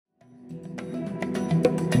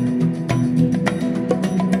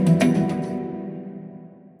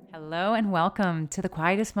and welcome to the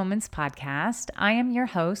Quietest Moments podcast. I am your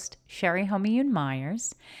host, Sherry Homeyoon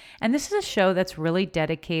Myers, and this is a show that's really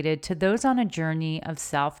dedicated to those on a journey of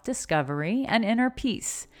self-discovery and inner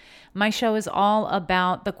peace. My show is all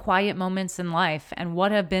about the quiet moments in life and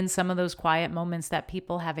what have been some of those quiet moments that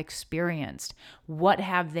people have experienced. What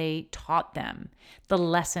have they taught them? The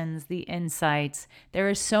lessons, the insights. There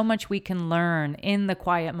is so much we can learn in the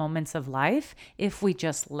quiet moments of life if we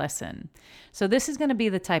just listen. So this is going to be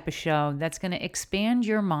the type of show that's going to expand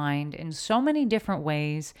your mind in so many different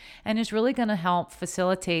ways and is really going to help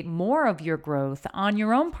facilitate more of your growth on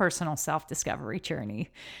your own personal self-discovery journey.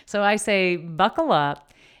 So I say buckle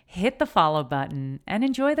up, hit the follow button, and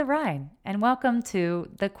enjoy the ride. And welcome to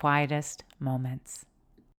the Quietest Moments.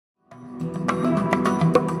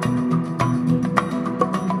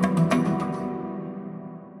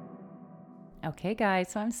 Okay,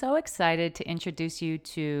 guys, so I'm so excited to introduce you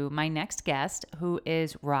to my next guest, who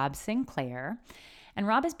is Rob Sinclair. And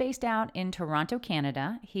Rob is based out in Toronto,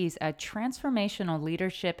 Canada. He's a transformational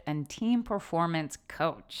leadership and team performance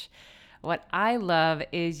coach. What I love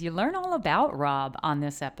is you learn all about Rob on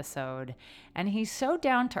this episode, and he's so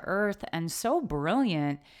down to earth and so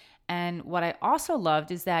brilliant. And what I also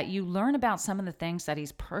loved is that you learn about some of the things that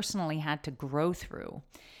he's personally had to grow through.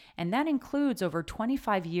 And that includes over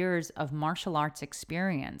 25 years of martial arts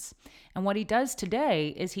experience. And what he does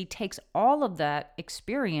today is he takes all of that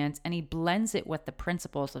experience and he blends it with the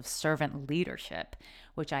principles of servant leadership,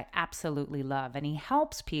 which I absolutely love. And he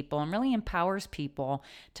helps people and really empowers people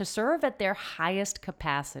to serve at their highest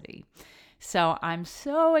capacity. So I'm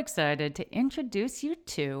so excited to introduce you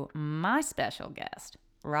to my special guest,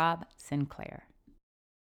 Rob Sinclair.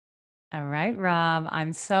 All right, Rob,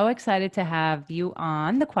 I'm so excited to have you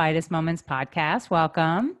on the Quietest Moments podcast.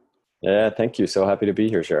 Welcome. Yeah, thank you. So happy to be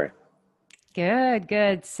here, Sherry.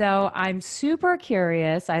 Good. So I'm super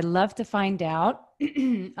curious. I'd love to find out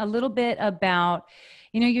a little bit about,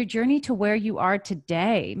 your journey to where you are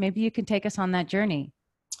today. Maybe you can take us on that journey.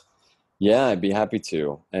 Yeah, I'd be happy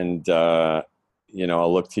to. And,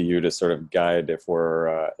 I'll look to you to sort of guide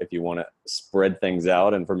if you want to spread things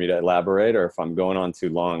out and for me to elaborate, or if I'm going on too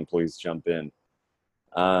long, please jump in.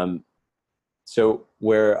 So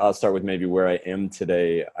I'll start with maybe where I am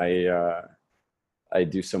today. I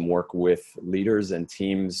do some work with leaders and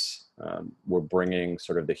teams. We're bringing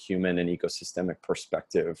sort of the human and ecosystemic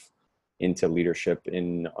perspective into leadership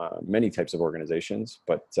in many types of organizations,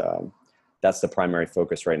 but that's the primary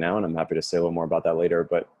focus right now, and I'm happy to say a little more about that later.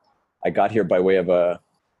 But I got here by way of a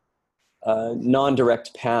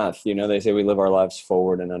non-direct path. They say we live our lives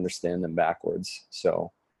forward and understand them backwards.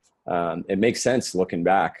 So it makes sense looking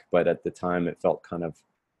back, but at the time it felt kind of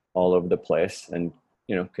all over the place, and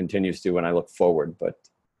continues to when I look forward. But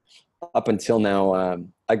up until now,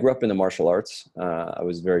 I grew up in the martial arts. I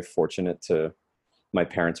was very fortunate my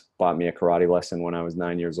parents bought me a karate lesson when I was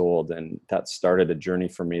 9 years old, and that started a journey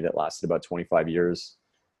for me that lasted about 25 years.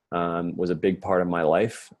 Was a big part of my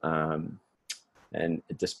life. And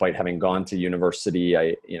despite having gone to university,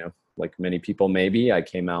 like many people maybe, I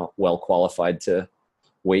came out well qualified to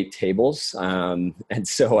wait tables. And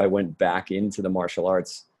so I went back into the martial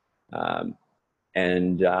arts.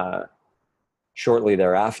 And shortly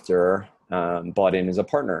thereafter, bought in as a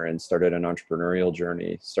partner and started an entrepreneurial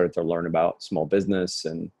journey, started to learn about small business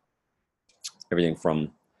and everything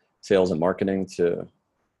from sales and marketing to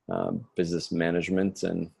business management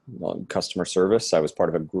and customer service. I was part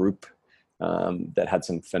of a group that had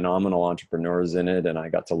some phenomenal entrepreneurs in it, and I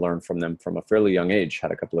got to learn from them from a fairly young age.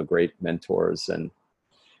 Had a couple of great mentors, and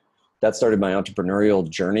that started my entrepreneurial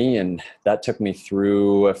journey. And that took me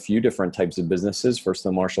through a few different types of businesses, first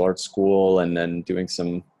the martial arts school, and then doing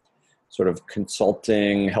some sort of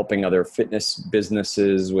consulting, helping other fitness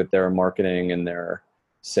businesses with their marketing and their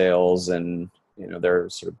sales and their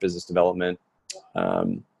sort of business development.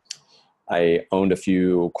 I owned a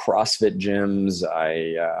few CrossFit gyms.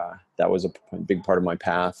 That was a big part of my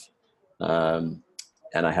path. And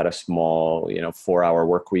I had a small, 4-hour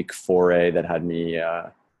work week foray that had me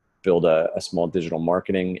build a small digital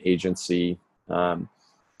marketing agency.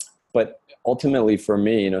 But ultimately for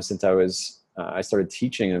me, since I started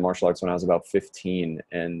teaching in martial arts when I was about 15,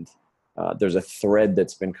 and there's a thread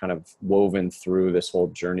that's been kind of woven through this whole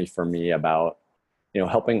journey for me about,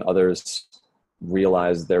 helping others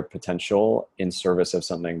realize their potential in service of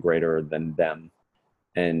something greater than them.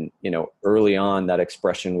 And, early on, that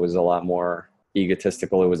expression was a lot more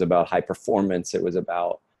egotistical. It was about high performance. It was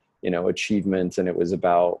about, achievement, and it was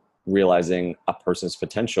about realizing a person's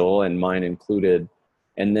potential, and mine included.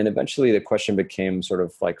 And then eventually the question became sort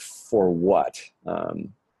of like, for what?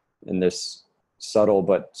 In this subtle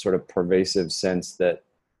but sort of pervasive sense that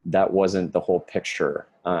that wasn't the whole picture,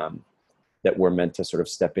 that we're meant to sort of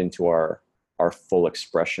step into our full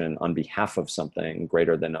expression on behalf of something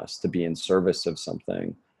greater than us, to be in service of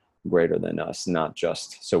something greater than us, not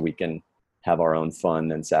just so we can have our own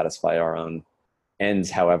fun and satisfy our own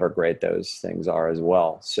ends, however great those things are as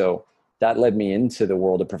well. So that led me into the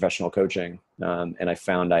world of professional coaching. And I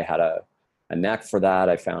found I had a knack for that.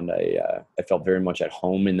 I found I felt very much at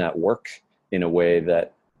home in that work in a way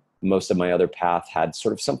that most of my other path had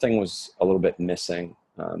sort of something was a little bit missing.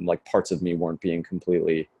 Like parts of me weren't being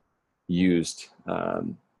completely used.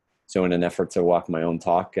 So in an effort to walk my own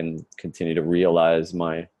talk and continue to realize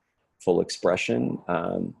my full expression,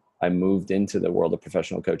 I moved into the world of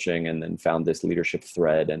professional coaching and then found this leadership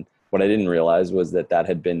thread. And what I didn't realize was that that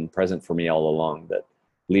had been present for me all along, that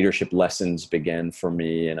leadership lessons began for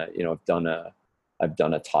me. And I've done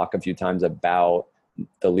a talk a few times about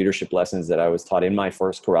the leadership lessons that I was taught in my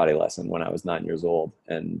first karate lesson when I was 9 years old,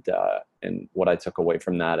 and what I took away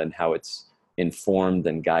from that and how it's informed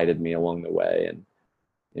and guided me along the way. And,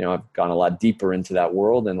 I've gone a lot deeper into that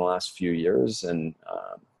world in the last few years, and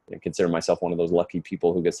I consider myself one of those lucky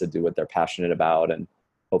people who gets to do what they're passionate about and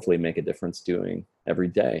hopefully make a difference doing every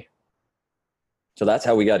day. So that's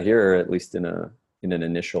how we got here, at least in an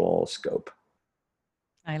initial scope.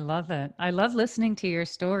 I love it. I love listening to your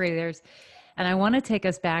story. And I want to take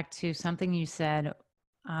us back to something you said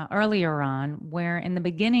earlier on, where in the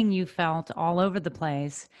beginning you felt all over the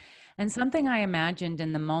place. And something I imagined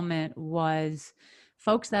in the moment was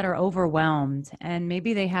folks that are overwhelmed and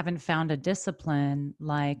maybe they haven't found a discipline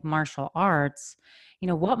like martial arts.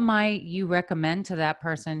 What might you recommend to that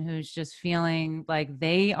person who's just feeling like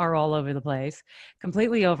they are all over the place,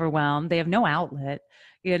 completely overwhelmed? They have no outlet.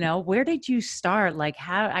 Where did you start? Like,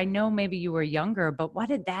 how? I know maybe you were younger, but what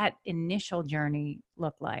did that initial journey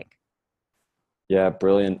look like? Yeah,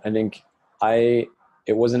 brilliant. I think it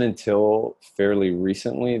wasn't until fairly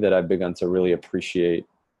recently that I've begun to really appreciate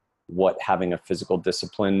what having a physical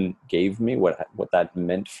discipline gave me, what that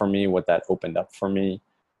meant for me, what that opened up for me.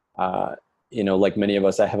 Like many of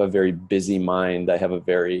us, I have a very busy mind. I have a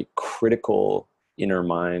very critical inner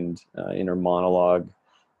mind, inner monologue.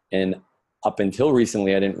 And up until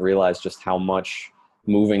recently, I didn't realize just how much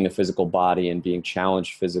moving the physical body and being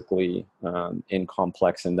challenged physically in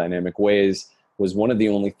complex and dynamic ways was one of the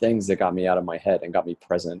only things that got me out of my head and got me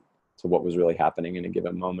present to what was really happening in a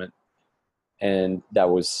given moment. And that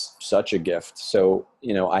was such a gift. So,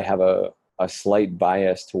 I have a slight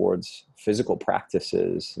bias towards physical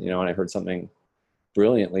practices, and I heard something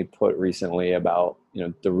brilliantly put recently about,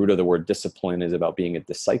 the root of the word discipline is about being a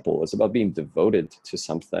disciple. It's about being devoted to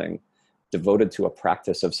something, devoted to a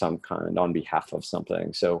practice of some kind on behalf of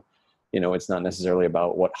something. So, it's not necessarily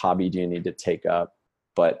about what hobby do you need to take up,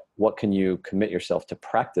 but what can you commit yourself to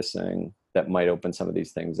practicing that might open some of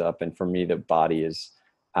these things up. And for me, the body is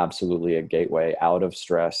absolutely a gateway out of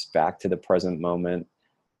stress, back to the present moment,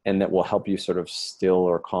 and that will help you sort of still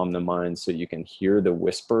or calm the mind so you can hear the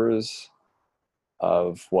whispers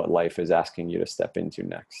of what life is asking you to step into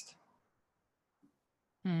next.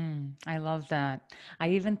 I love that. I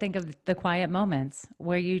even think of the quiet moments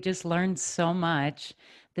where you just learn so much,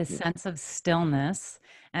 this Yeah. sense of stillness.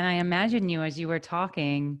 And I imagine you as you were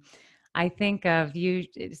talking, I think of you,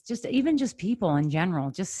 it's just even just people in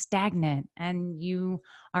general, just stagnant. And you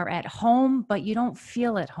are at home, but you don't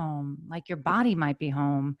feel at home. Like your body might be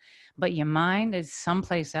home, but your mind is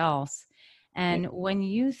someplace else. Yeah. And when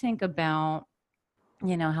you think about,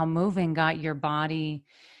 how moving got your body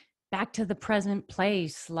back to the present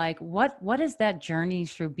place, like what is that journey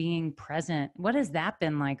through being present? What has that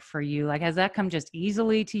been like for you? Like, has that come just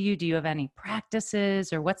easily to you? Do you have any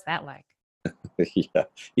practices, or what's that like? Yeah,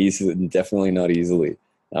 easily, definitely not easily.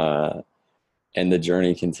 Uh, and the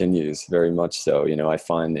journey continues very much so. I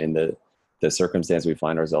find in the circumstance we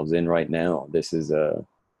find ourselves in right now, this is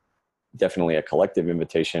definitely a collective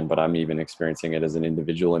invitation, but I'm even experiencing it as an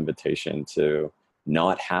individual invitation to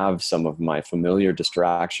not have some of my familiar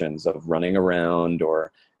distractions of running around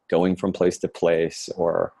or going from place to place,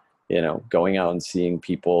 or going out and seeing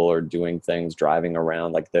people or doing things, driving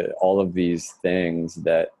around, like all of these things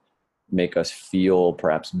that make us feel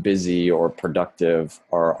perhaps busy or productive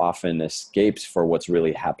are often escapes for what's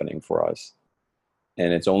really happening for us.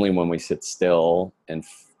 And it's only when we sit still and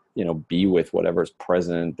be with whatever's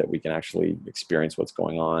present that we can actually experience what's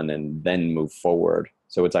going on and then move forward.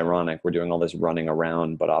 So it's ironic, we're doing all this running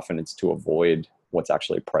around, but often it's to avoid what's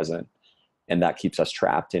actually present, and that keeps us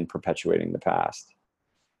trapped in perpetuating the past.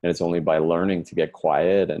 And it's only by learning to get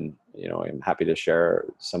quiet, and I'm happy to share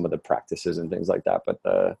some of the practices and things like that, but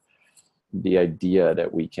the idea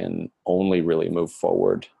that we can only really move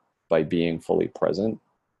forward by being fully present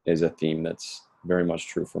is a theme that's very much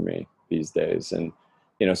true for me these days. And,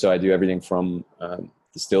 so I do everything from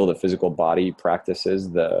still the physical body practices,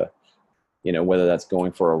 whether that's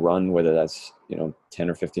going for a run, whether that's, 10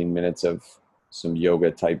 or 15 minutes of some yoga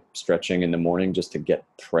type stretching in the morning just to get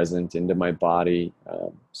present into my body.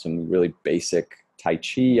 Some really basic Tai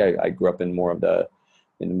Chi. I grew up in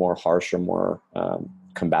more harsh or more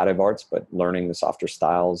combative arts, but learning the softer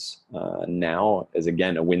styles now is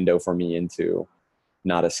again a window for me into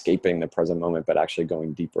not escaping the present moment, but actually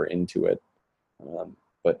going deeper into it.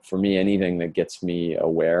 But for me, anything that gets me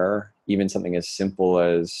aware, even something as simple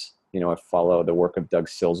as, I follow the work of Doug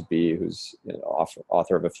Silsby, who's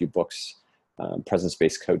author of a few books,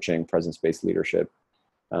 presence-based coaching, presence-based leadership.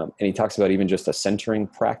 And he talks about even just a centering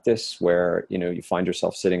practice where, you find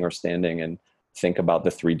yourself sitting or standing and think about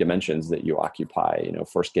the 3 dimensions that you occupy,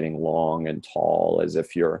 first getting long and tall as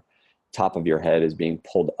if your top of your head is being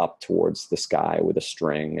pulled up towards the sky with a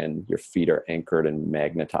string and your feet are anchored and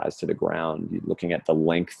magnetized to the ground. You're looking at the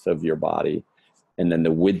length of your body and then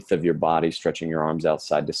the width of your body, stretching your arms out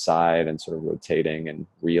side to side and sort of rotating and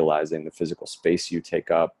realizing the physical space you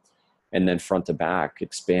take up. And then front to back,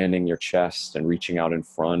 expanding your chest and reaching out in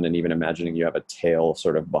front and even imagining you have a tail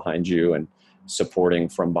sort of behind you and supporting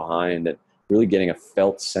from behind, and really getting a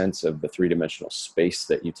felt sense of the 3-dimensional space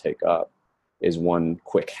that you take up is one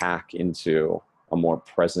quick hack into a more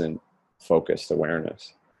present, focused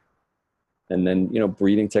awareness. And then,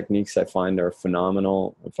 breathing techniques I find are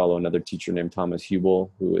phenomenal. I follow another teacher named Thomas Hubel,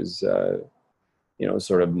 who is,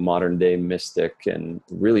 sort of modern day mystic and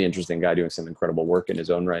really interesting guy doing some incredible work in his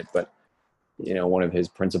own right. But, one of his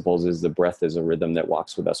principles is the breath is a rhythm that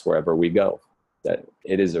walks with us wherever we go, that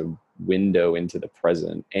it is a window into the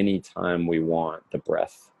present. Anytime we want, the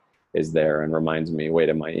breath is there and reminds me, wait,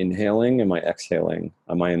 am I inhaling? Am I exhaling?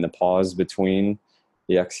 Am I in the pause between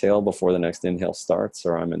the exhale before the next inhale starts,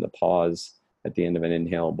 or I'm in the pause at the end of an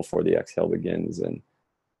inhale before the exhale begins? And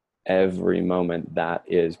every moment that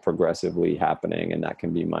is progressively happening, and that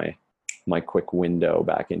can be my quick window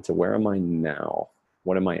back into where am I now?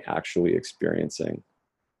 What am I actually experiencing?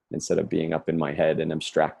 Instead of being up in my head and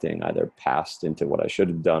abstracting either past into what I should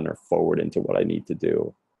have done or forward into what I need to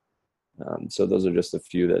do. So those are just a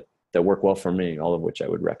few that work well for me, all of which I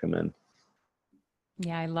would recommend.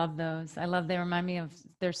 Yeah, I love those. They remind me of,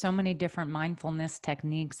 there's so many different mindfulness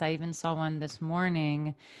techniques. I even saw one this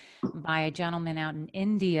morning by a gentleman out in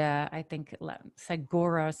India, I think said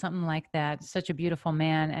Gora, something like that. Such a beautiful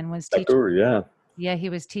man, and was teaching. Yeah. Yeah, he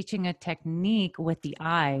was teaching a technique with the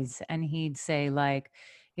eyes, and he'd say like,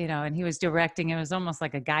 and he was directing. It was almost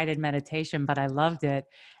like a guided meditation, but I loved it.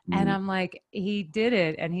 And I'm like, he did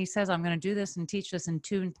it, and he says, I'm going to do this and teach this in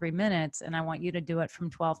 2 and 3 minutes, and I want you to do it from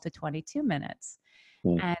 12 to 22 minutes.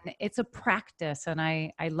 Mm. And it's a practice, and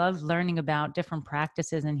I love learning about different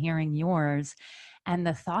practices and hearing yours. And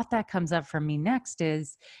the thought that comes up for me next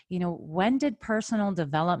is, when did personal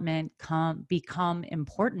development become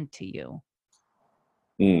important to you?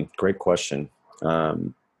 Great question.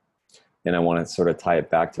 And I want to sort of tie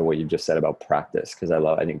it back to what you just said about practice, because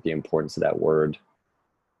I think the importance of that word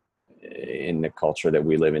in the culture that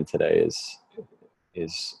we live in today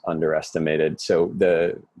is underestimated. So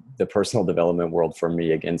the personal development world for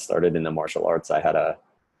me, again, started in the martial arts. I had a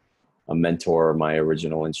mentor, my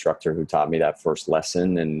original instructor, who taught me that first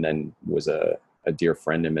lesson, and then was a dear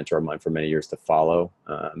friend and mentor of mine for many years to follow,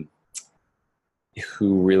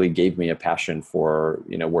 who really gave me a passion for,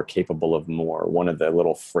 we're capable of more. One of the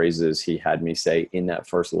little phrases he had me say in that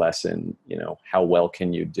first lesson, how well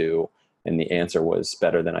can you do? And the answer was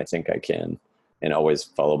better than I think I can. And always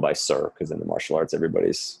followed by sir, because in the martial arts,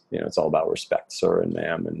 everybody's, it's all about respect, sir and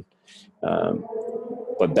ma'am. And,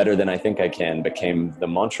 but better than I think I can became the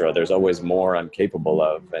mantra. There's always more I'm capable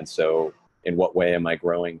of. And so in what way am I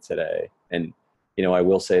growing today? And, I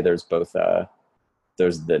will say there's both,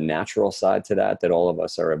 there's the natural side to that all of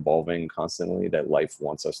us are evolving constantly, that life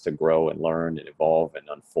wants us to grow and learn and evolve and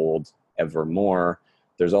unfold ever more.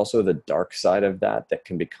 There's also the dark side of that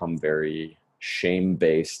can become very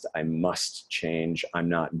shame-based. I must change. I'm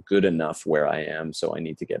not good enough where I am, so I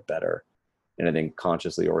need to get better. And I think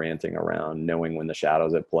consciously orienting around knowing when the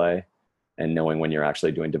shadow's at play and knowing when you're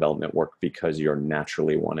actually doing development work because you're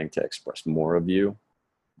naturally wanting to express more of you,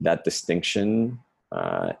 that distinction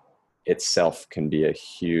itself can be a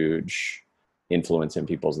huge influence in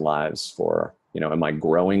people's lives for, am I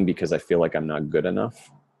growing because I feel like I'm not good enough?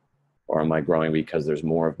 Or am I growing because there's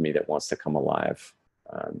more of me that wants to come alive?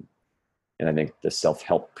 And I think the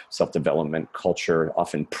self-help, self-development culture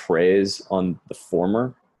often preys on the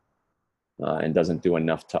former and doesn't do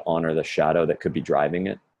enough to honor the shadow that could be driving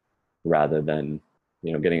it, rather than,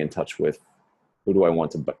 getting in touch with who do I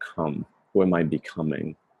want to become? Who am I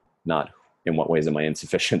becoming? Not in what ways am I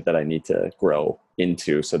insufficient that I need to grow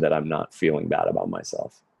into so that I'm not feeling bad about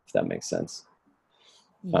myself, if that makes sense.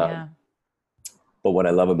 Um, Yeah. but what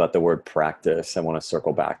I love about the word practice, I want to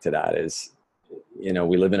circle back to that is,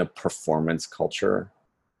 we live in a performance culture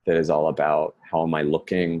that is all about how am I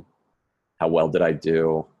looking? How well did I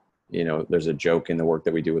do? There's a joke in the work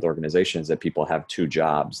that we do with organizations that people have two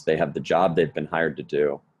jobs. They have the job they've been hired to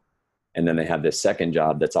do, and then they have this second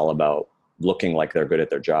job that's all about looking like they're good at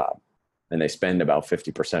their job. And they spend about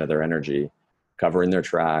 50% of their energy covering their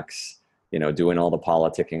tracks, doing all the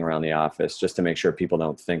politicking around the office just to make sure people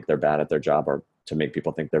don't think they're bad at their job, or to make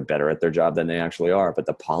people think they're better at their job than they actually are. But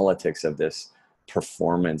the politics of this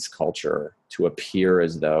performance culture to appear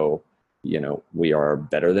as though, we are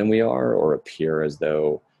better than we are, or appear as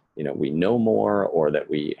though, we know more, or that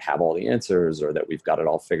we have all the answers, or that we've got it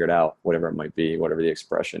all figured out, whatever it might be, whatever the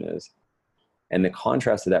expression is. And the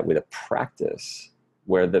contrast of that with a practice,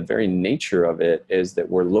 where the very nature of it is that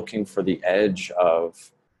we're looking for the edge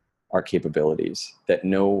of our capabilities, that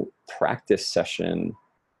no practice session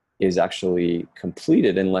is actually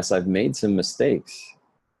completed unless I've made some mistakes.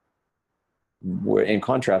 We're in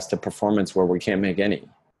contrast to performance, where we can't make any.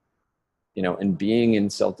 And being in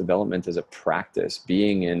self-development as a practice,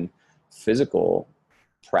 being in physical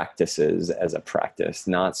practices as a practice,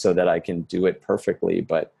 not so that I can do it perfectly,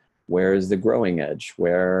 but where is the growing edge?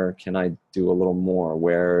 Where can I do a little more?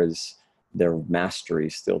 Where is there mastery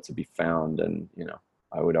still to be found? And,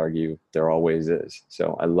 I would argue there always is.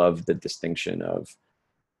 So I love the distinction of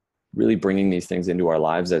really bringing these things into our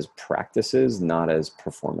lives as practices, not as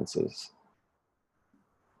performances.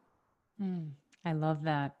 I love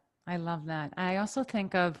that. I love that. I also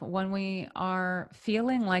think of when we are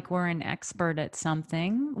feeling like we're an expert at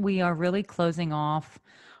something, we are really closing off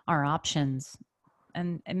our options.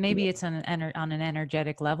 And maybe it's on on an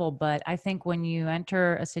energetic level, but I think when you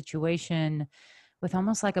enter a situation with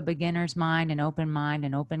almost like a beginner's mind, an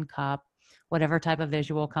open cup, whatever type of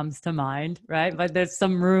visual comes to mind, right? But there's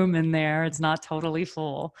some room in there. It's not totally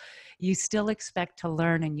full. You still expect to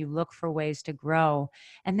learn and you look for ways to grow.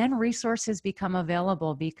 And then resources become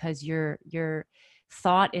available because your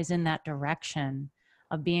thought is in that direction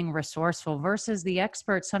of being resourceful versus the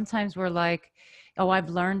expert. Sometimes we're like, oh, I've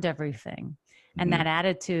learned everything. And Mm-hmm. that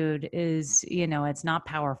attitude is, it's not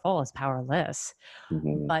powerful, it's powerless.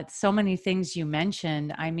 Mm-hmm. But so many things you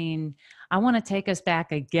mentioned, I mean, I want to take us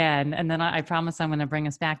back again, and then I promise I'm going to bring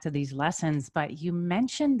us back to these lessons. But you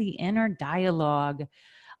mentioned the inner dialogue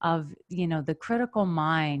of, the critical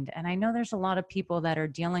mind. And I know there's a lot of people that are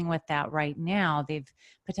dealing with that right now. They've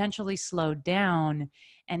potentially slowed down,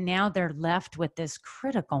 and now they're left with this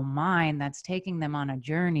critical mind that's taking them on a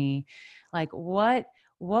journey. Like what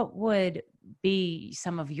would be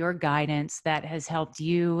some of your guidance that has helped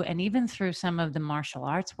you, and even through some of the martial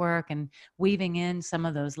arts work and weaving in some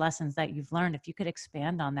of those lessons that you've learned? If you could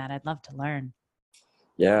expand on that, I'd love to learn.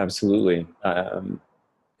 Yeah, absolutely.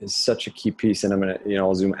 Is such a key piece. And I'm going to,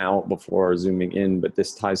 I'll zoom out before zooming in, but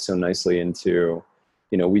this ties so nicely into,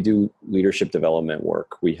 we do leadership development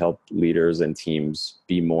work. We help leaders and teams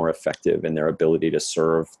be more effective in their ability to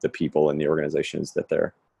serve the people in the organizations that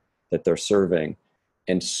they're serving.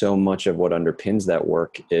 And so much of what underpins that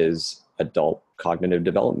work is adult cognitive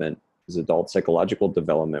development, is adult psychological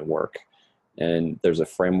development work. And there's a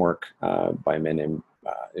framework by a man named,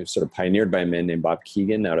 it was sort of pioneered by a man named Bob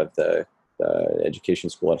Keegan out of the education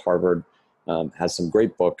school at Harvard. Has some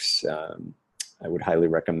great books. I would highly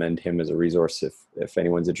recommend him as a resource if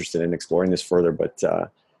anyone's interested in exploring this further. But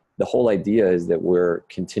the whole idea is that we're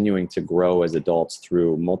continuing to grow as adults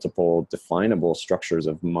through multiple definable structures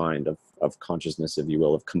of mind, of consciousness, if you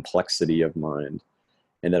will, of complexity of mind.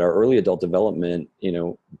 And that our early adult development,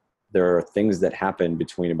 there are things that happen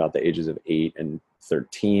between about the ages of 8 and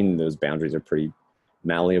 13. Those boundaries are pretty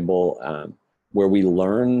malleable, where we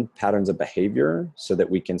learn patterns of behavior so that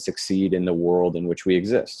we can succeed in the world in which we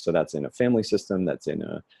exist. So that's in a family system, that's in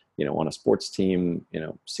a, on a sports team,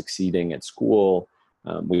 succeeding at school.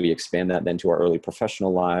 We expand that then to our early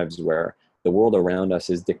professional lives, where the world around us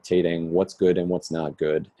is dictating what's good and what's not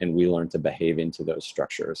good. And we learn to behave into those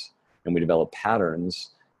structures. And we develop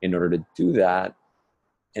patterns in order to do that.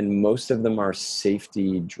 And most of them are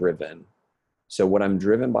safety driven. So what I'm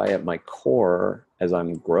driven by at my core as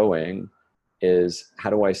I'm growing is, how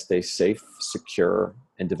do I stay safe, secure,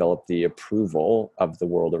 and develop the approval of the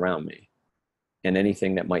world around me? And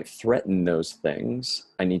anything that might threaten those things,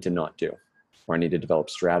 I need to not do, or I need to develop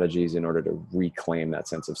strategies in order to reclaim that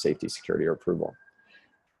sense of safety, security, or approval.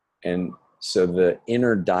 And so the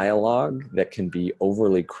inner dialogue that can be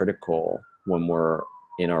overly critical when we're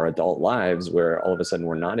in our adult lives where all of a sudden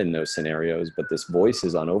we're not in those scenarios, but this voice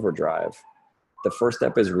is on overdrive, the first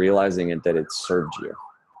step is realizing it, that it served you.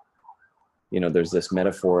 You know, there's this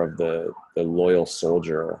metaphor of the loyal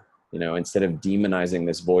soldier. You know, instead of demonizing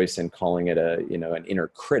this voice and calling it a, you know, an inner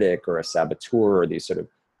critic or a saboteur, or these sort of,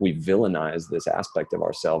 we villainize this aspect of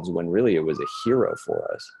ourselves when really it was a hero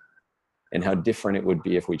for us. And how different it would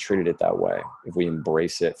be if we treated it that way, if we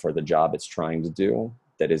embrace it for the job it's trying to do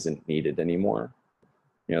that isn't needed anymore.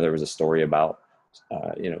 You know, there was a story about,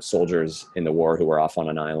 you know, soldiers in the war who were off on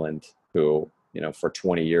an island who, you know, for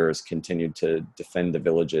 20 years continued to defend the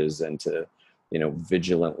villages and to, you know,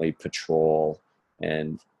 vigilantly patrol.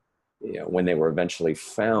 And, you know, when they were eventually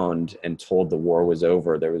found and told the war was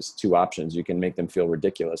over, there was two options. You can make them feel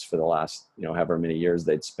ridiculous for the last, you know, however many years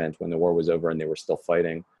they'd spent when the war was over and they were still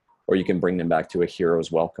fighting, or you can bring them back to a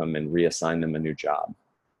hero's welcome and reassign them a new job.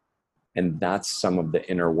 And that's some of the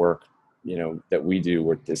inner work, you know, that we do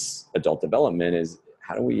with this adult development, is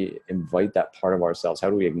how do we invite that part of ourselves? How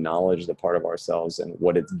do we acknowledge the part of ourselves and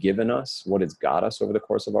what it's given us, what it's got us over the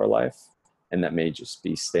course of our life? And that may just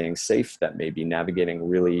be staying safe, that may be navigating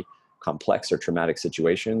really complex or traumatic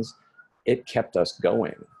situations. It kept us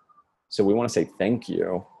going. So we want to say thank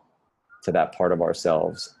you to that part of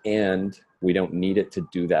ourselves, and we don't need it to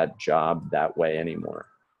do that job that way anymore.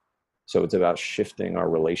 So it's about shifting our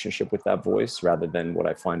relationship with that voice, rather than what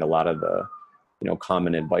I find a lot of the, you know,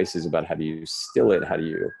 common advice is about how do you still it, how do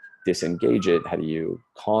you disengage it, how do you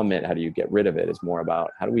calm it, how do you get rid of it. It's more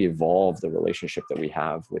about how do we evolve the relationship that we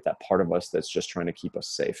have with that part of us that's just trying to keep us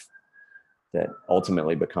safe, that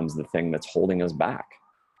ultimately becomes the thing that's holding us back,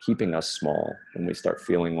 keeping us small. And we start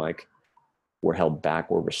feeling like we're held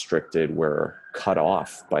back, we're restricted, we're cut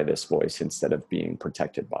off by this voice instead of being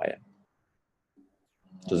protected by it.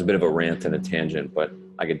 So it's a bit of a rant and a tangent, but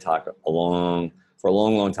I could talk for a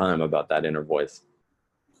long time about that inner voice.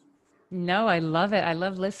 No, I love it. I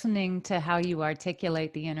love listening to how you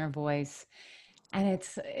articulate the inner voice. And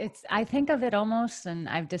I think of it almost, and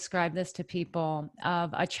I've described this to people, of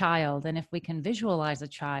a child. And if we can visualize a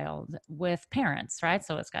child with parents, right?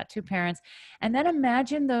 So it's got two parents, and then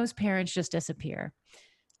imagine those parents just disappear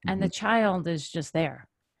and the child is just there.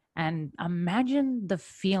 And imagine the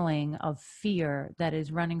feeling of fear that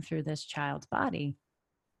is running through this child's body.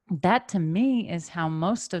 That to me is how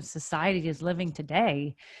most of society is living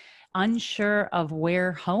today, unsure of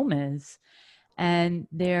where home is. And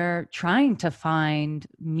they're trying to find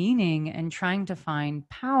meaning and trying to find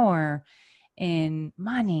power in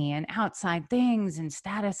money and outside things and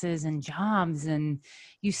statuses and jobs. And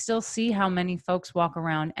you still see how many folks walk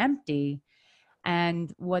around empty.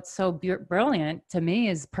 And what's so brilliant to me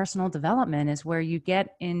is personal development, is where you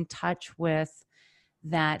get in touch with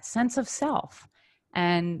that sense of self.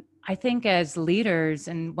 And I think as leaders,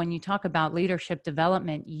 and when you talk about leadership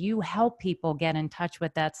development, you help people get in touch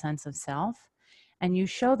with that sense of self, and you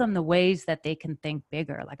show them the ways that they can think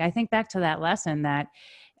bigger. Like, I think back to that lesson that,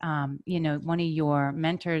 you know, one of your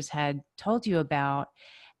mentors had told you about,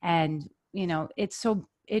 and, you know, it's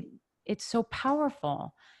so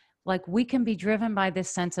powerful. Like, we can be driven by this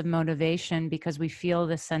sense of motivation because we feel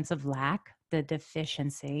this sense of lack, the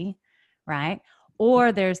deficiency, right?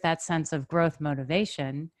 Or there's that sense of growth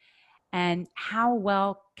motivation. And how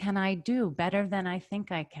well can I do better than I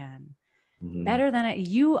think I can? Better than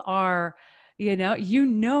you are, you know,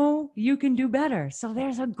 you can do better. So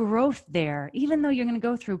there's a growth there. Even though you're going to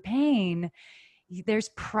go through pain, there's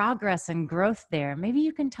progress and growth there. Maybe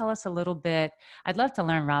you can tell us a little bit. I'd love to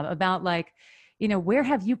learn, Rob, about, like, you know, where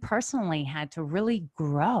have you personally had to really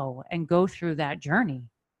grow and go through that journey?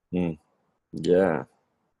 Yeah,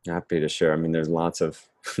 happy to share. I mean, there's lots of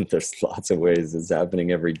ways it's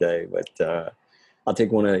happening every day, but I'll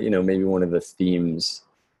take one of, you know, maybe one of the themes.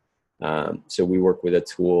 So we work with a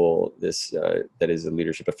tool, that is a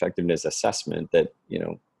leadership effectiveness assessment that, you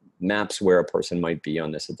know, maps where a person might be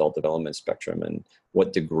on this adult development spectrum and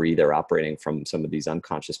what degree they're operating from some of these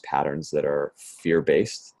unconscious patterns that are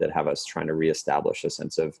fear-based, that have us trying to reestablish a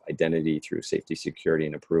sense of identity through safety, security,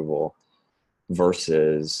 and approval,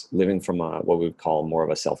 versus living from what we would call more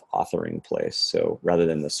of a self-authoring place. So rather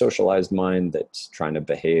than the socialized mind that's trying to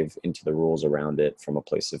behave into the rules around it from a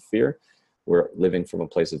place of fear, we're living from a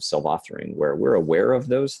place of self-authoring, where we're aware of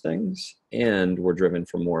those things and we're driven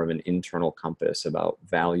from more of an internal compass about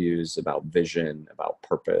values, about vision, about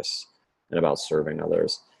purpose, and about serving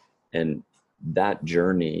others. And that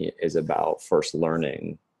journey is about first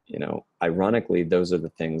learning, you know, ironically, those are the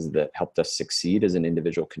things that helped us succeed as an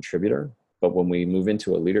individual contributor. But when we move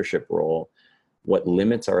into a leadership role, what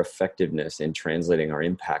limits our effectiveness in translating our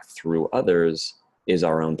impact through others is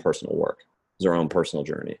our own personal work, is our own personal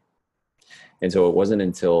journey. And so it wasn't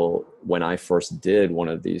until when I first did one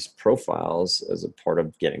of these profiles as a part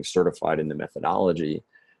of getting certified in the methodology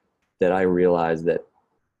that I realized that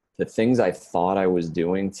the things I thought I was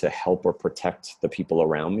doing to help or protect the people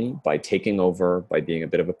around me by taking over, by being a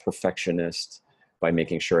bit of a perfectionist, by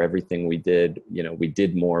making sure everything we did, we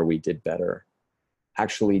did more, we did better,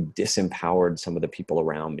 actually disempowered some of the people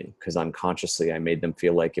around me, because unconsciously I made them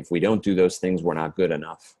feel like if we don't do those things, we're not good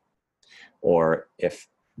enough. Or if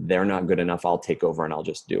they're not good enough, I'll take over and I'll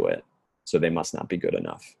just do it. So they must not be good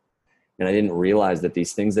enough. And I didn't realize that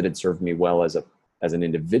these things that had served me well as an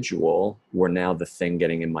individual were now the thing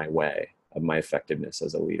getting in my way of my effectiveness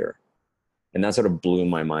as a leader. And that sort of blew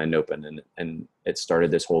my mind open. And it started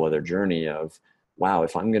this whole other journey of, wow,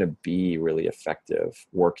 if I'm going to be really effective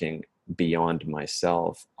working beyond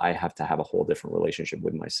myself, I have to have a whole different relationship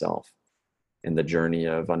with myself. And the journey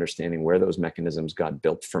of understanding where those mechanisms got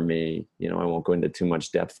built for me, I won't go into too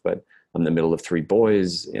much depth, but I'm the middle of three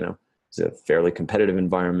boys, it's a fairly competitive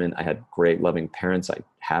environment. I had great loving parents. I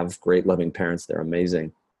have great loving parents. They're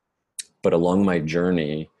amazing. But along my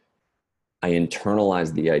journey, I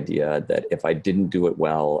internalized the idea that if I didn't do it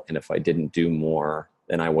well and if I didn't do more,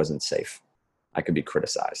 then I wasn't safe. I could be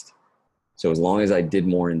criticized. So as long as I did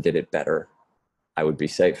more and did it better, I would be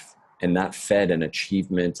safe. And that fed an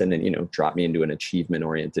achievement and then, dropped me into an achievement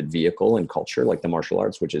oriented vehicle and culture like the martial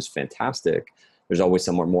arts, which is fantastic. There's always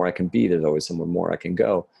somewhere more I can be. There's always somewhere more I can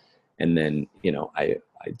go. And then, I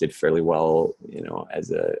did fairly well,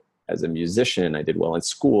 as a musician. I did well in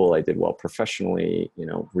school. I did well professionally,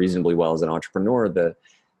 reasonably well as an entrepreneur.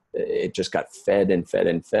 It just got fed and fed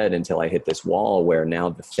and fed until I hit this wall where now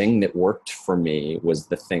the thing that worked for me was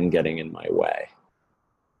the thing getting in my way.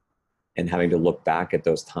 And having to look back at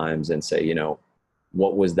those times and say,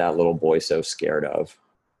 what was that little boy so scared of?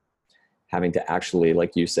 Having to actually,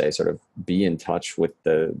 like you say, sort of be in touch with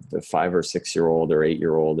the 5 or 6 year old or 8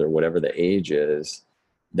 year old or whatever the age is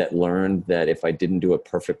that learned that if I didn't do it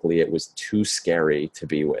perfectly, it was too scary to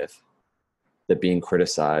be with. That being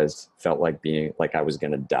criticized felt like I was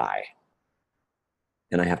going to die.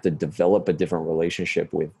 And I have to develop a different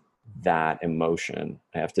relationship with that emotion.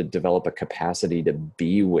 I have to develop a capacity to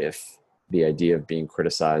be with the idea of being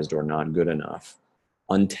criticized or not good enough,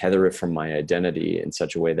 untether it from my identity in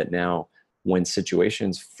such a way that now when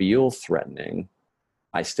situations feel threatening,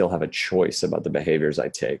 I still have a choice about the behaviors I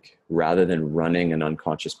take rather than running an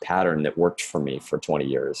unconscious pattern that worked for me for 20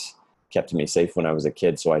 years, kept me safe when I was a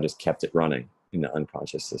kid. So I just kept it running in the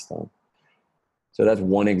unconscious system. So that's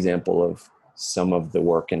one example of some of the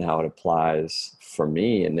work and how it applies for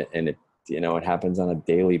me. And it, it happens on a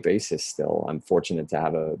daily basis still. I'm fortunate to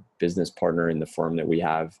have a business partner in the firm that we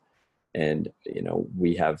have. And,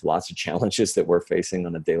 we have lots of challenges that we're facing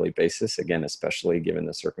on a daily basis, again, especially given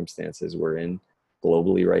the circumstances we're in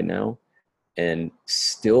globally right now. And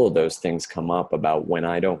still those things come up about when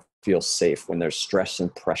I don't feel safe, when there's stress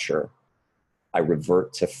and pressure, I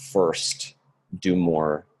revert to first do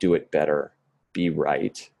more, do it better, be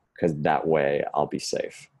right, because that way I'll be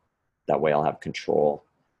safe. That way I'll have control.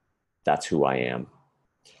 That's who I am.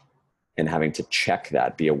 And having to check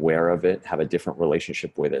that, be aware of it, have a different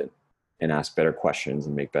relationship with it, and ask better questions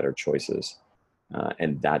and make better choices.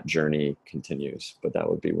 And that journey continues. But that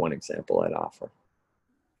would be one example I'd offer.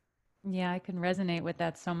 Yeah, I can resonate with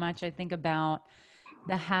that so much. I think about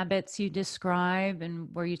the habits you describe and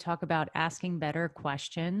where you talk about asking better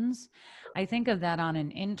questions. I think of that on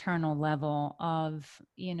an internal level of,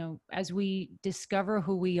 as we discover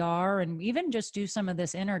who we are and even just do some of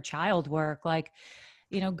this inner child work, like,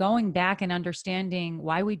 going back and understanding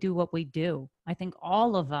why we do what we do. I think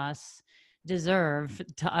all of us deserve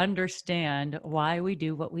to understand why we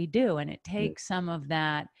do what we do. And it takes some of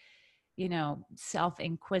that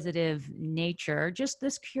self-inquisitive nature, just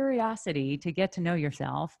this curiosity to get to know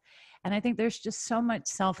yourself. And I think there's just so much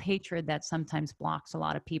self-hatred that sometimes blocks a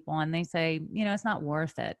lot of people. And they say, it's not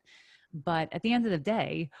worth it. But at the end of the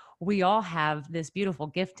day, we all have this beautiful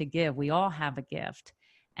gift to give. We all have a gift.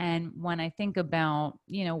 And when I think about,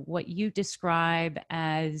 what you describe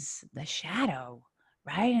as the shadow,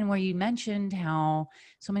 right? And where you mentioned how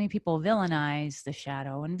so many people villainize the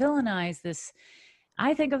shadow and villainize this,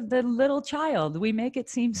 I think of the little child. We make it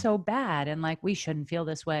seem so bad and like we shouldn't feel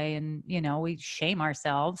this way. And, we shame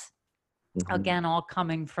ourselves, Mm-hmm. again, all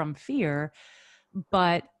coming from fear.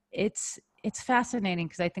 But it's fascinating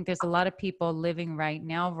because I think there's a lot of people living right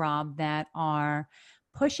now, Rob, that are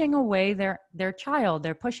pushing away their child.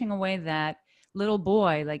 They're pushing away that little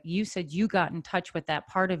boy. Like you said, you got in touch with that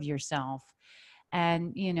part of yourself.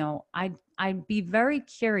 And, I'd be very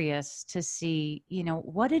curious to see,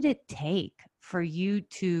 what did it take for you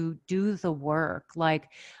to do the work? Like,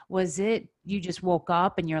 was it you just woke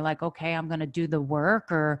up and you're like, okay, I'm going to do the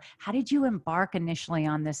work? Or how did you embark initially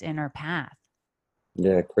on this inner path?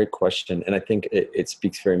 Yeah, great question. And I think it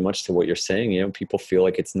speaks very much to what you're saying. People feel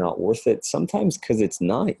like it's not worth it sometimes because it's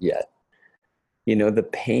not yet. The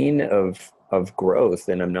pain of growth,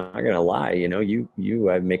 and I'm not going to lie,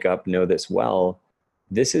 I make up know this well.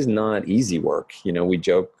 This is not easy work. We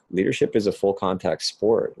joke leadership is a full contact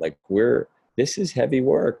sport. Like this is heavy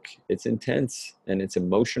work. It's intense and it's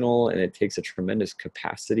emotional, and it takes a tremendous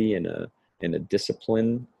capacity and a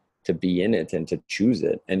discipline to be in it and to choose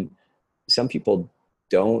it. And some people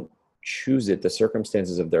don't choose it. The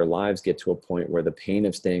circumstances of their lives get to a point where the pain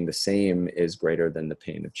of staying the same is greater than the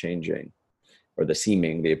pain of changing, or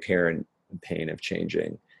the apparent pain of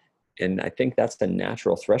changing. And I think that's the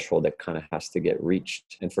natural threshold that kind of has to get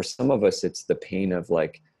reached. And for some of us, it's the pain of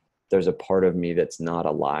like, there's a part of me that's not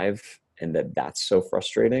alive, and that's so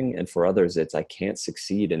frustrating. And for others, it's, I can't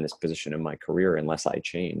succeed in this position in my career unless I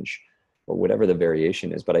change, or whatever the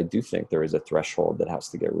variation is. But I do think there is a threshold that has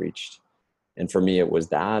to get reached. And for me, it was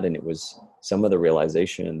that, and it was some of the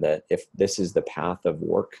realization that if this is the path of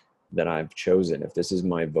work that I've chosen, if this is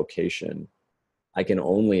my vocation, I can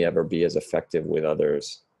only ever be as effective with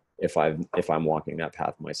others if I'm walking that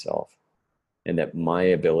path myself. And that my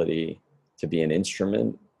ability to be an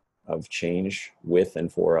instrument of change with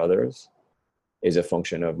and for others is a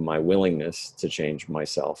function of my willingness to change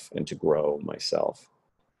myself and to grow myself.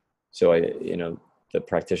 So the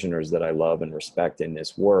practitioners that I love and respect in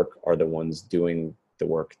this work are the ones doing the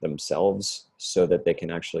work themselves so that they can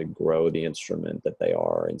actually grow the instrument that they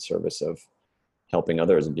are in service of helping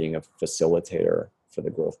others and being a facilitator for the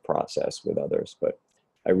growth process with others. But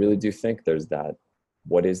I really do think there's that,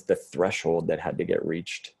 what is the threshold that had to get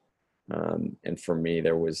reached? And for me,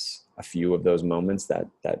 there was a few of those moments.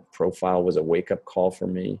 That profile was a wake-up call for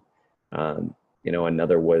me.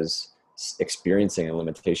 Another was experiencing a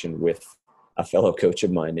limitation with a fellow coach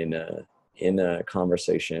of mine in a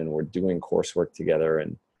conversation. We're doing coursework together,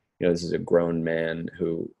 and this is a grown man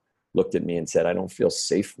who looked at me and said, "I don't feel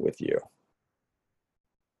safe with you."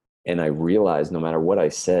 And I realized no matter what I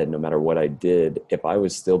said, no matter what I did, if I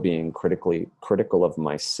was still being critical of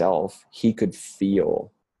myself, he could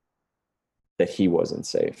feel that he wasn't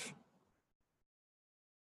safe.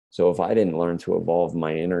 So if I didn't learn to evolve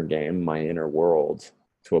my inner game, my inner world,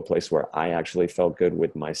 to a place where I actually felt good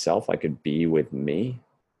with myself, I could be with me,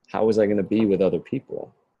 how was I going to be with other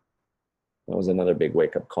people? That was another big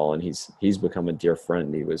wake-up call. And he's become a dear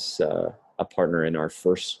friend. He was a partner in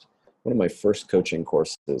one of my first coaching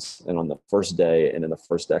courses. And on the first day and in the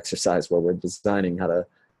first exercise where we're designing how to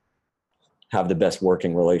have the best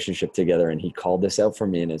working relationship together, and he called this out for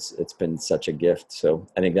me, and it's been such a gift. So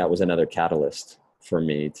I think that was another catalyst for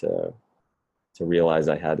me to realize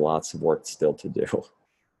I had lots of work still to do.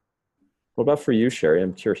 What about for you, Sherry?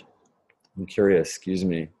 I'm curious, excuse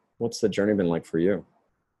me. What's the journey been like for you?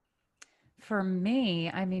 For me,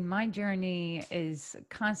 I mean, my journey is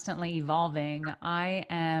constantly evolving. I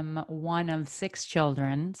am one of six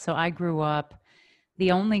children. So I grew up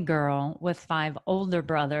the only girl with five older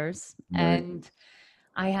brothers. Right. And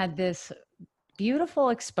I had this beautiful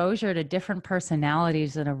exposure to different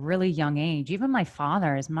personalities at a really young age. Even my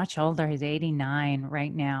father is much older. He's 89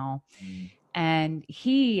 right now. And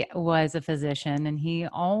he was a physician, and he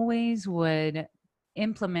always would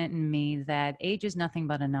implement in me that age is nothing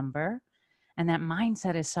but a number, and that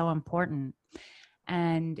mindset is so important.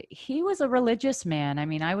 And he was a religious man. I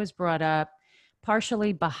mean, I was brought up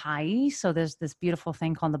partially Baha'i. So there's this beautiful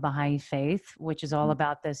thing called the Baha'i faith, which is all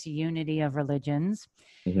about this unity of religions.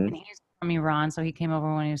 Mm-hmm. And he's from Iran. So he came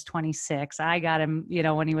over when he was 26. I got him,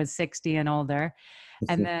 when he was 60 and older.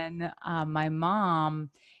 And then my mom,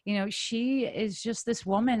 she is just this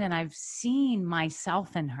woman, and I've seen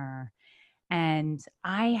myself in her. And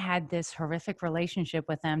I had this horrific relationship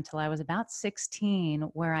with them till I was about 16,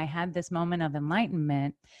 where I had this moment of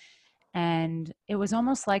enlightenment. And it was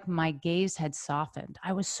almost like my gaze had softened.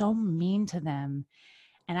 I was so mean to them.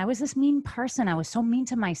 And I was this mean person. I was so mean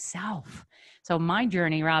to myself. So my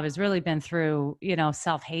journey, Rob, has really been through,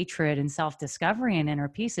 self-hatred and self-discovery and inner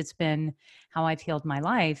peace. It's been how I've healed my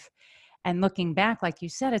life. And looking back, like you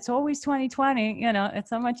said, it's always 2020. It's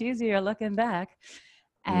so much easier looking back.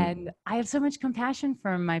 Mm-hmm. And I have so much compassion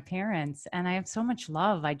for my parents, and I have so much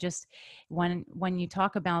love. I just, when you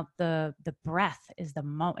talk about the breath is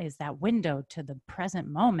is that window to the present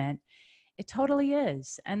moment, it totally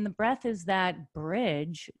is. And the breath is that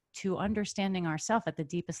bridge to understanding ourselves at the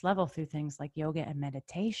deepest level through things like yoga and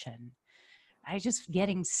meditation. I just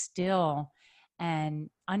getting still and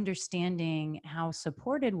understanding how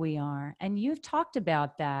supported we are. And you've talked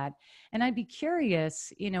about that. And I'd be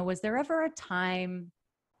curious, was there ever a time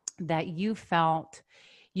that you felt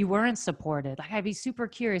you weren't supported? Like, I'd be super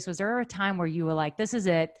curious. Was there ever a time where you were like, this is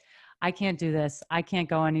it? I can't do this. I can't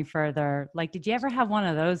go any further. Like, did you ever have one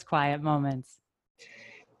of those quiet moments?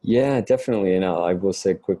 Yeah, definitely. And I will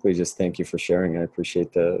say quickly, just thank you for sharing. I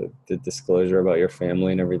appreciate the disclosure about your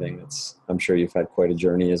family and everything. I'm sure you've had quite a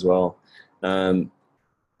journey as well. Um,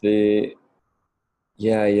 the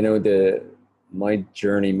Yeah, my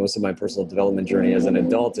journey, most of my personal development journey as an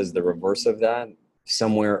adult is the reverse of that.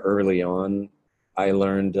 Somewhere early on, I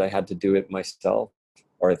learned I had to do it myself,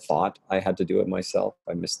 or I thought I had to do it myself.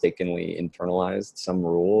 I mistakenly internalized some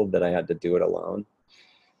rule that I had to do it alone.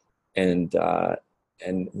 And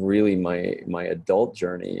really my adult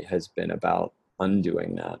journey has been about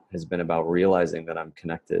undoing that, has been about realizing that I'm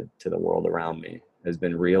connected to the world around me, has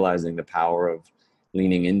been realizing the power of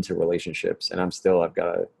leaning into relationships. And I've still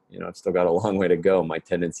got a long way to go. My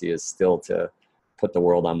tendency is still to put the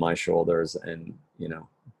world on my shoulders and,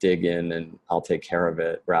 dig in and I'll take care of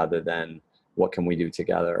it, rather than what can we do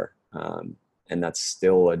together. And that's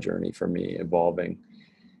still a journey for me, evolving.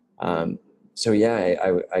 So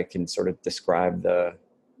yeah, I can sort of describe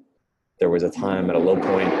there was a time at a low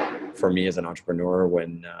point for me as an entrepreneur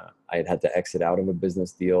when I had to exit out of a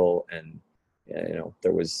business deal, and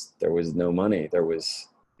there was no money. There was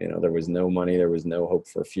no money. There was no hope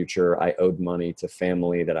for a future. I owed money to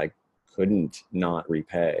family that I couldn't not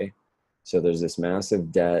repay. So there's this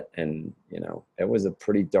massive debt, and it was a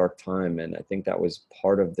pretty dark time. And I think that was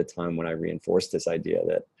part of the time when I reinforced this idea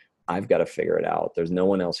that I've got to figure it out. There's no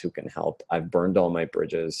one else who can help. I've burned all my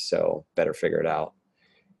bridges, so better figure it out.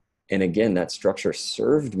 And again, that structure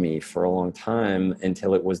served me for a long time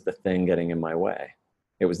until it was the thing getting in my way.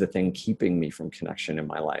 It was the thing keeping me from connection in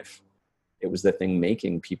my life. It was the thing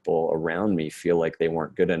making people around me feel like they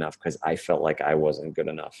weren't good enough because I felt like I wasn't good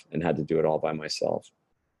enough and had to do it all by myself.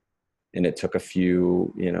 And it took a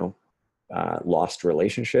few, lost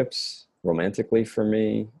relationships romantically for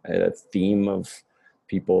me. I had a theme of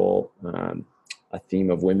people, a theme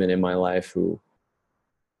of women in my life who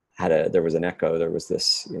there was an echo. There was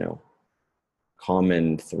this,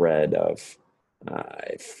 common thread of,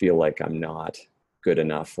 I feel like I'm not good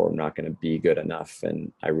enough, or I'm not going to be good enough.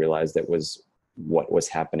 And I realized it was what was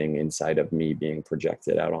happening inside of me being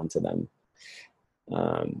projected out onto them.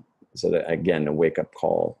 So that, again, a wake up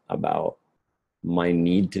call about my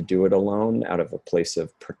need to do it alone out of a place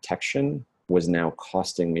of protection was now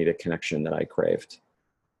costing me the connection that I craved.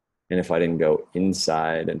 And if I didn't go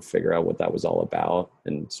inside and figure out what that was all about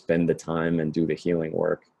and spend the time and do the healing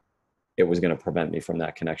work, it was going to prevent me from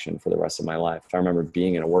that connection for the rest of my life. I remember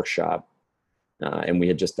being in a workshop and we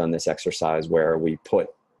had just done this exercise where we put,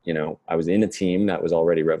 I was in a team that was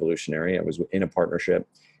already revolutionary. I was in a partnership,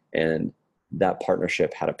 and that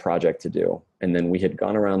partnership had a project to do. And then we had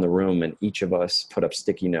gone around the room and each of us put up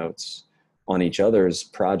sticky notes on each other's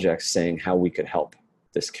projects saying how we could help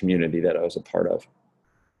this community that I was a part of.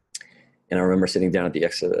 And I remember sitting down at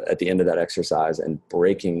the end of that exercise and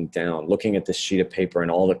breaking down, looking at this sheet of paper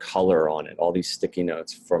and all the color on it, all these sticky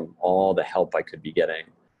notes from all the help I could be getting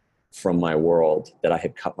from my world that I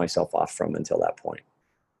had cut myself off from until that point.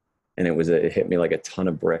 And it hit me like a ton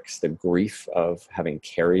of bricks, the grief of having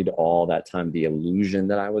carried all that time, the illusion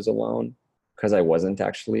that I was alone, because I wasn't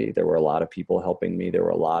actually. There were a lot of people helping me. There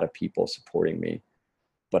were a lot of people supporting me,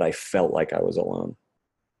 but I felt like I was alone.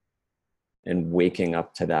 And waking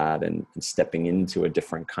up to that and stepping into a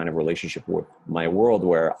different kind of relationship with my world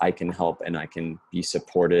where I can help and I can be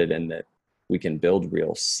supported, and that we can build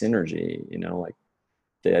real synergy, like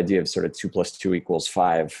the idea of sort of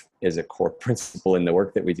 2+2=5 is a core principle in the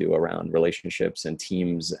work that we do around relationships and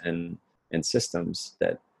teams and systems,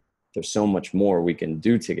 that there's so much more we can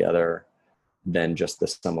do together than just the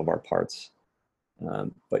sum of our parts.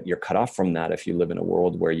 But you're cut off from that if you live in a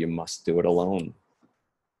world where you must do it alone.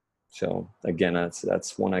 So again,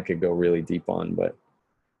 that's one I could go really deep on, but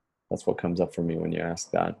that's what comes up for me when you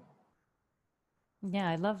ask that. Yeah,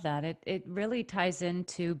 I love that. It really ties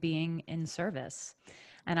into being in service.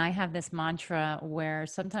 And I have this mantra where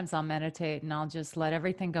sometimes I'll meditate and I'll just let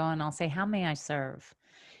everything go and I'll say, how may I serve?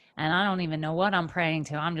 And I don't even know what I'm praying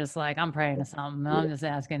to. I'm just like, I'm praying to something. I'm just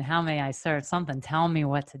asking, how may I serve? Something tell me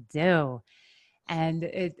what to do.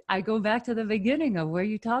 And I go back to the beginning of where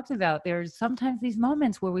you talked about there's sometimes these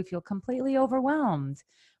moments where we feel completely overwhelmed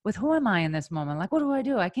with who am I in this moment? Like, what do I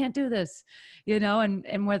do? I can't do this,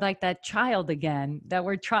 and we're like that child again that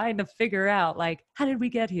we're trying to figure out, like, how did we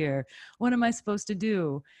get here? What am I supposed to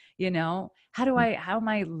do? How am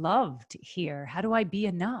I loved here? How do I be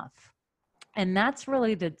enough? And that's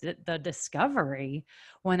really the discovery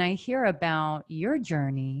when I hear about your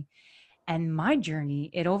journey and my journey.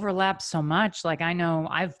 It overlaps so much. Like, I know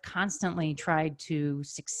I've constantly tried to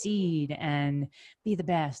succeed and be the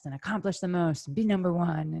best and accomplish the most and be number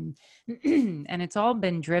one. And and it's all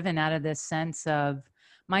been driven out of this sense of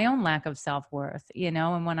my own lack of self-worth, you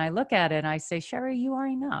know. And when I look at it, I say, Sherry, you are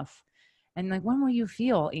enough. And like, when will you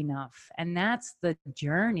feel enough? And that's the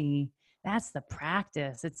journey. That's the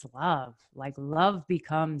practice. It's love. Like, love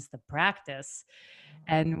becomes the practice.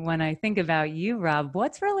 And when I think about you, Rob,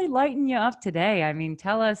 what's really lighting you up today? I mean,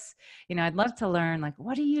 tell us, you know, I'd love to learn, like,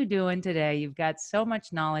 what are you doing today? You've got so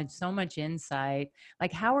much knowledge, so much insight.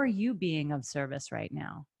 Like, how are you being of service right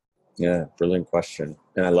now? Yeah, brilliant question.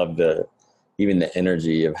 And I love even the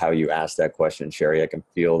energy of how you asked that question, Sherry. I can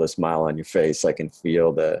feel the smile on your face. I can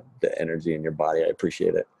feel the energy in your body. I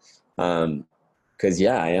appreciate it. Because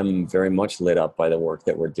yeah, I am very much lit up by the work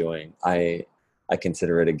that we're doing. I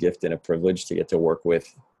consider it a gift and a privilege to get to work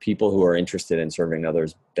with people who are interested in serving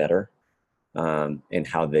others better, and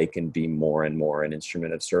how they can be more and more an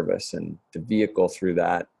instrument of service. And the vehicle through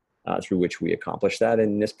that, through which we accomplish that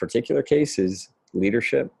in this particular case, is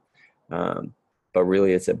leadership. But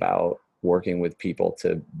really it's about working with people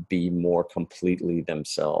to be more completely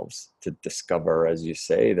themselves, to discover, as you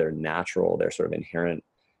say, their natural, their sort of inherent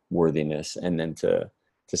worthiness. And then to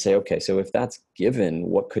say, okay, so if that's given,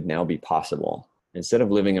 what could now be possible? Instead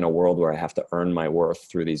of living in a world where I have to earn my worth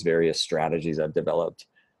through these various strategies I've developed,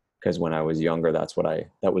 because when I was younger,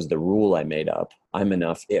 that was the rule I made up. I'm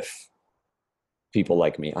enough if people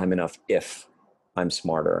like me. I'm enough if I'm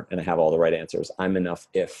smarter and I have all the right answers. I'm enough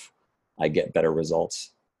if I get better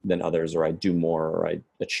results than others, or I do more, or I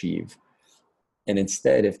achieve. And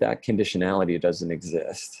instead, if that conditionality doesn't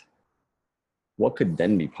exist, what could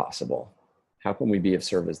then be possible? How can we be of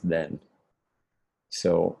service then?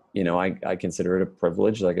 So, you know, I consider it a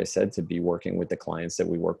privilege, like I said, to be working with the clients that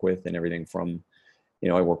we work with, and everything from, you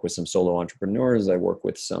know, I work with some solo entrepreneurs. We work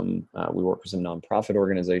with some nonprofit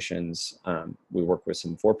organizations. We work with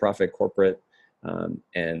some for-profit corporate,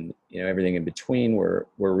 and, you know, everything in between. We're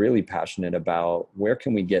really passionate about where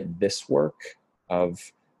can we get this work of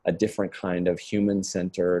a different kind of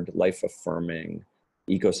human-centered, life-affirming,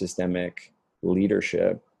 ecosystemic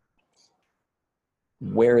leadership.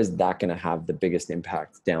 Where is that going to have the biggest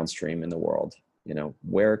impact downstream in the world? You know,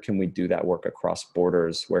 where can we do that work across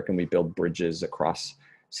borders? Where can we build bridges across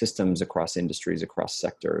systems, across industries, across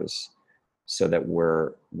sectors, so that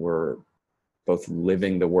we're both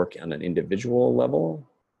living the work on an individual level,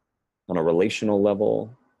 on a relational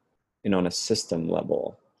level, and on a system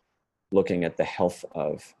level, looking at the health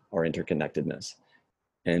of our interconnectedness.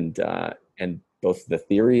 And both the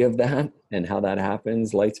theory of that and how that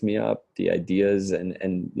happens lights me up. The ideas,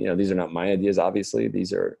 and you know, these are not my ideas, obviously.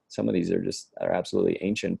 Some of these are absolutely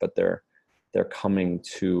ancient, but they're coming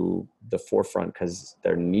to the forefront because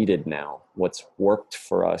they're needed now. What's worked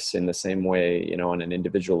for us in the same way, you know, on an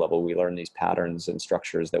individual level, we learn these patterns and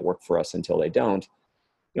structures that work for us until they don't.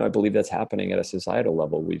 You know, I believe that's happening at a societal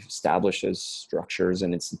level. We've established those structures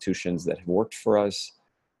and institutions that have worked for us,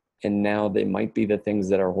 and now they might be the things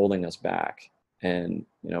that are holding us back. And,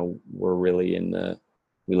 you know,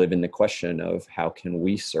 we live in the question of how can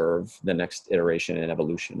we serve the next iteration and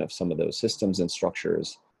evolution of some of those systems and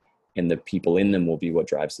structures, and the people in them will be what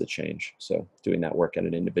drives the change. So doing that work at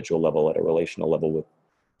an individual level, at a relational level with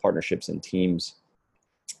partnerships and teams,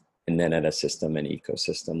 and then at a system and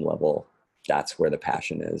ecosystem level, that's where the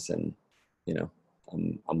passion is. And, you know,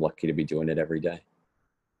 I'm lucky to be doing it every day.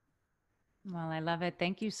 Well, I love it.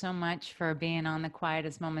 Thank you so much for being on the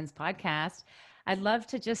Quietest Moments podcast. I'd love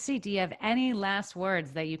to just see, do you have any last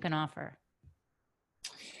words that you can offer?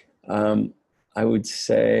 I would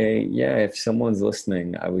say, yeah, if someone's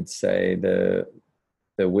listening, I would say the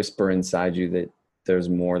whisper inside you that there's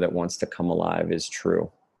more that wants to come alive is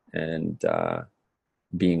true. And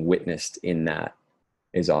being witnessed in that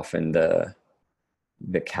is often the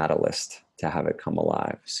catalyst to have it come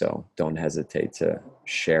alive. So don't hesitate to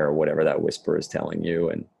share whatever that whisper is telling you,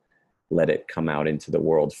 and let it come out into the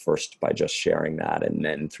world first by just sharing that, and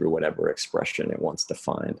then through whatever expression it wants to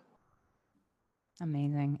find.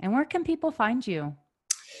 Amazing. And where can people find you?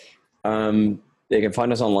 They can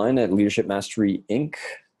find us online at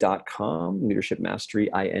leadershipmasteryinc.com,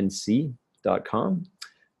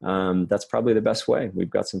 leadershipmasteryinc.com. That's probably the best way. We've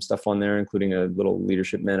got some stuff on there, including a little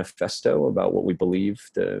leadership manifesto about what we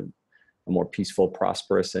believe a more peaceful,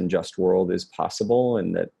 prosperous, and just world is possible,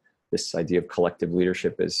 and that this idea of collective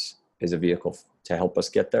leadership is a vehicle to help us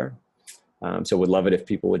get there. So would love it if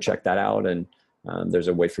people would check that out. And there's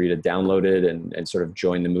a way for you to download it and sort of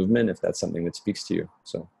join the movement if that's something that speaks to you.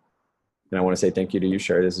 So And I want to say thank you to you,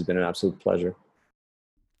 Sherry. This has been an absolute pleasure.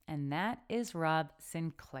 And that is Rob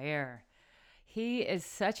Sinclair. He is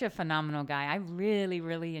such a phenomenal guy. I really,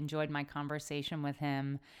 really enjoyed my conversation with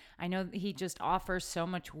him. I know he just offers so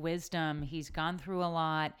much wisdom. He's gone through a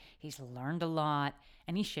lot, he's learned a lot,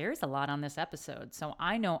 and he shares a lot on this episode. So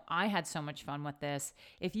I know I had so much fun with this.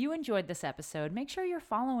 If you enjoyed this episode, make sure you're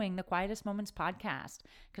following the Quietest Moments podcast,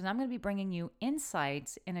 because I'm going to be bringing you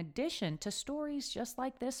insights in addition to stories just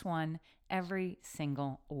like this one every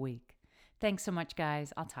single week. Thanks so much,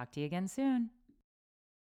 guys. I'll talk to you again soon.